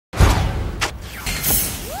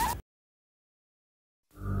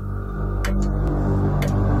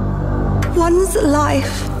One's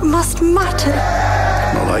life must matter.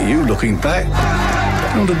 Not like you looking back.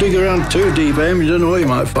 Don't want to dig around too deep, Em. You don't know what you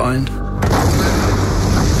might find.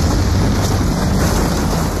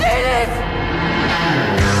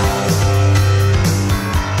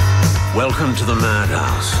 Welcome to the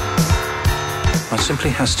madhouse. That simply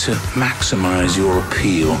has to maximize your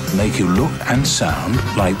appeal, make you look and sound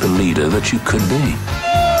like the leader that you could be.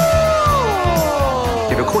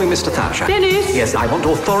 If you're calling Mr. Thatcher. Dennis! Yes, I want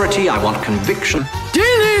authority, I want conviction.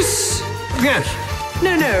 Dennis! Yes.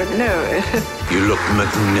 No. You look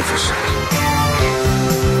magnificent.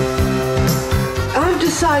 I've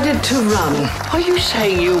decided to run. Are you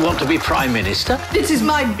saying you want to be Prime Minister? This is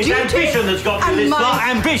my duty. It's ambition that's got you this far.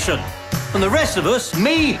 Ambition. And the rest of us,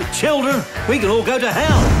 me, the children, we can all go to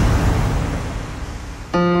hell.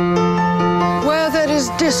 Where there is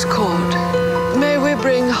discord, may we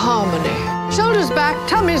bring harmony. Shoulders back,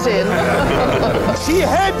 tummies in. She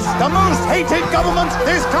heads the most hated government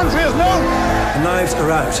this country has known. The knives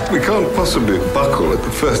are out. We can't possibly buckle at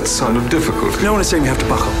the first sign of difficulty. No one is saying we have to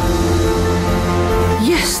buckle.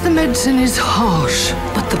 Yes, the medicine is harsh,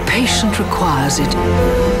 but the patient requires it.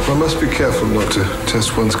 One must be careful not to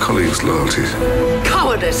test one's colleagues' loyalties.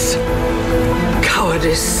 Cowardice.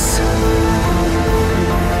 Cowardice.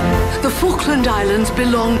 The Falkland Islands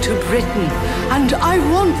belong to Britain, and I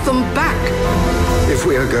want them back. If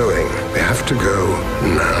we are going, we have to go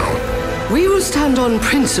now. We will stand on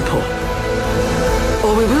principle,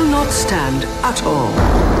 or we will not stand at all.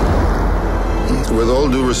 With all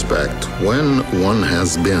due respect, when one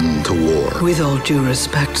has been to war... With all due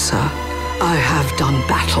respect, sir, I have done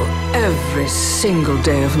battle every single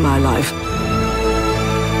day of my life.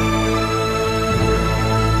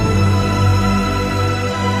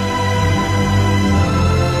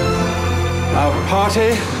 Our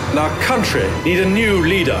party and our country need a new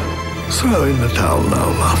leader. Throw in the towel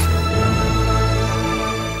now, Mum.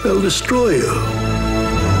 They'll destroy you.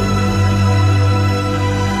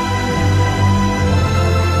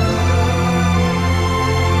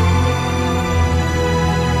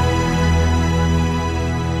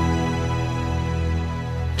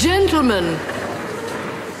 Gentlemen,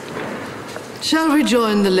 shall we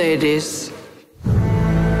join the ladies?